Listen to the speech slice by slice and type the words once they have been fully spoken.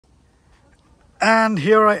And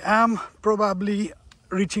here I am, probably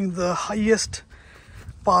reaching the highest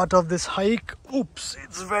part of this hike. Oops,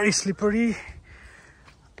 it's very slippery.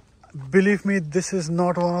 Believe me, this is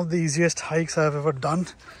not one of the easiest hikes I've ever done.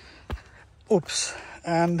 Oops.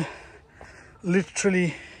 And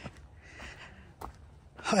literally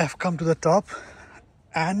I have come to the top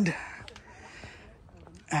and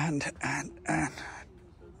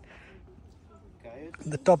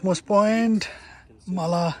the topmost point,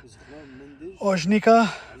 Mala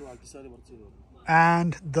Ojnica,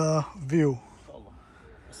 and the view.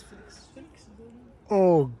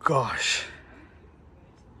 Oh gosh.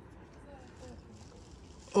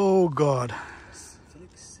 Oh God.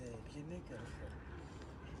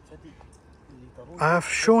 I have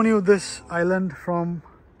shown you this island from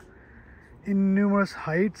innumerous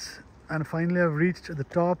heights, and finally I've reached the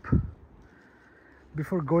top.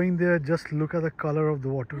 Before going there, just look at the color of the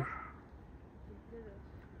water.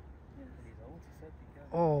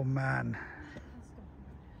 Oh man.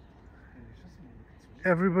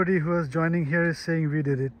 Everybody who is joining here is saying we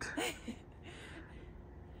did it.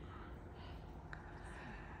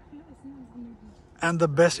 And the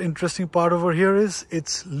best interesting part over here is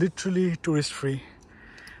it's literally tourist free.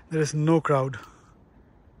 There is no crowd.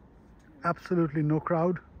 Absolutely no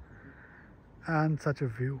crowd. And such a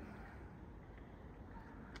view.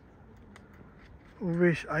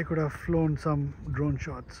 Wish I could have flown some drone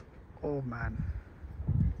shots. Oh man.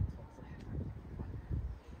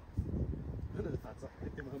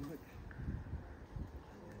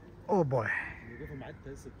 Oh boy.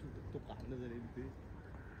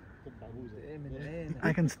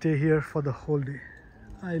 I can stay here for the whole day.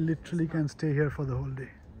 I literally can stay here for the whole day.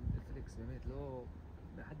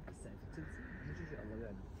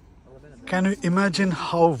 Can you imagine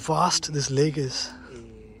how vast this lake is?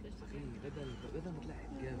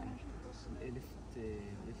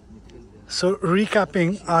 So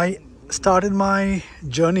recapping, I started my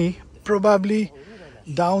journey probably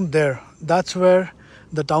down there. That's where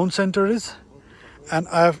the town center is, and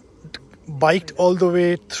I've biked all the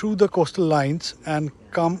way through the coastal lines and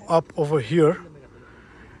come up over here,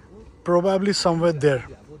 probably somewhere there.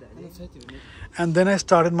 And then I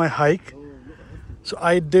started my hike. So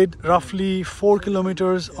I did roughly 4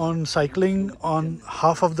 kilometers on cycling on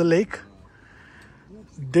half of the lake.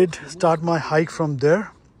 Did start my hike from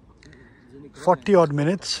there. 40 odd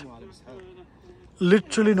minutes.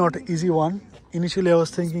 Literally not an easy one. Initially I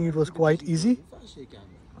was thinking it was quite easy.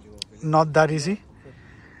 Not that easy.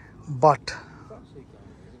 But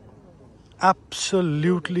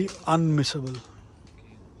absolutely unmissable.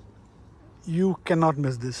 You cannot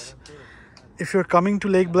miss this. If you're coming to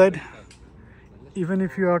Lake Bled, even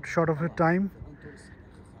if you are short of your time,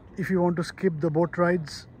 if you want to skip the boat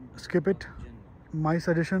rides, skip it. My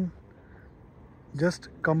suggestion, just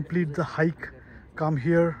complete the hike, come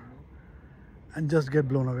here and just get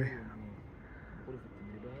blown away.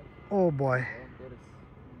 Oh boy.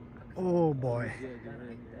 Oh boy.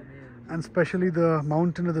 And especially the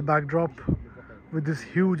mountain at the backdrop with this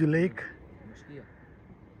huge lake.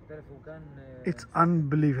 It's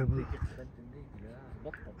unbelievable.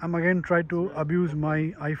 I'm again trying to abuse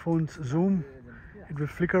my iPhone's zoom. It will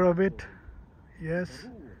flicker a bit. Yes.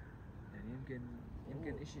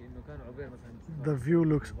 The view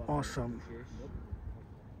looks awesome.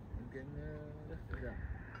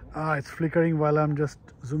 It's flickering while I'm just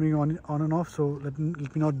zooming on and off, so let me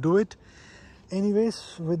not do it.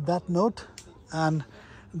 Anyways, with that note, and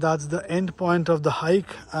that's the end point of the hike.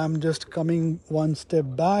 I'm just coming one step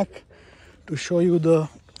back to show you the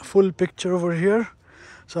full picture over here.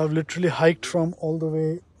 So I've literally hiked from all the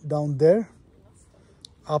way down there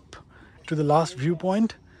up to the last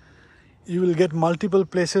viewpoint. You will get multiple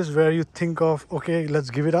places where you think of, okay, let's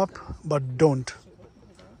give it up, but don't.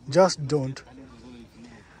 Just don't.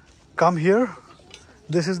 Come here.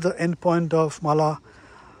 This is the end point of Mala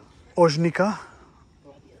Ojnica.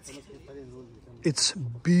 It's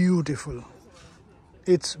beautiful.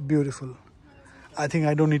 It's beautiful. I think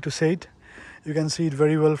I don't need to say it. You can see it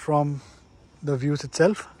very well from the views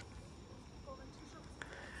itself.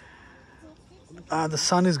 The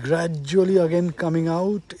sun is gradually again coming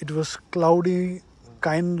out. It was cloudy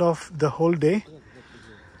kind of the whole day.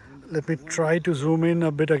 Let me try to zoom in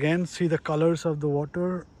a bit again. See the colors of the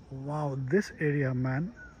water. Wow, this area,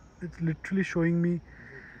 man, it's literally showing me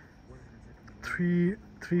three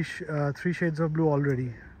shades of blue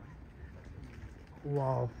already.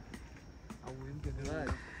 Wow.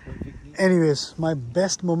 Anyways, my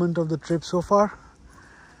best moment of the trip so far.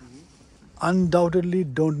 Undoubtedly,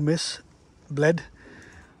 don't miss Bled.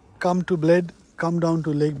 Come to Bled, come down to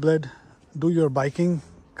Lake Bled, do your biking,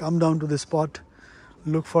 come down to this spot,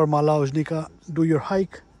 look for Mala Ojnika, do your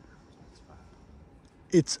hike.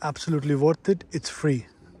 It's absolutely worth it. It's free.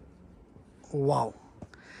 Wow.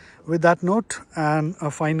 With that note and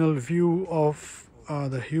a final view of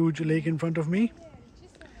the huge lake in front of me,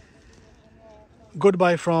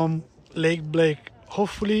 goodbye from Lake Bled.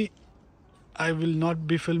 Hopefully I will not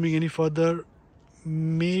be filming any further,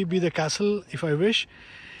 maybe the castle if I wish,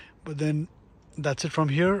 but then that's it from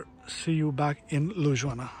here. See you back in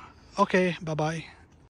Ljubljana. Okay, bye bye.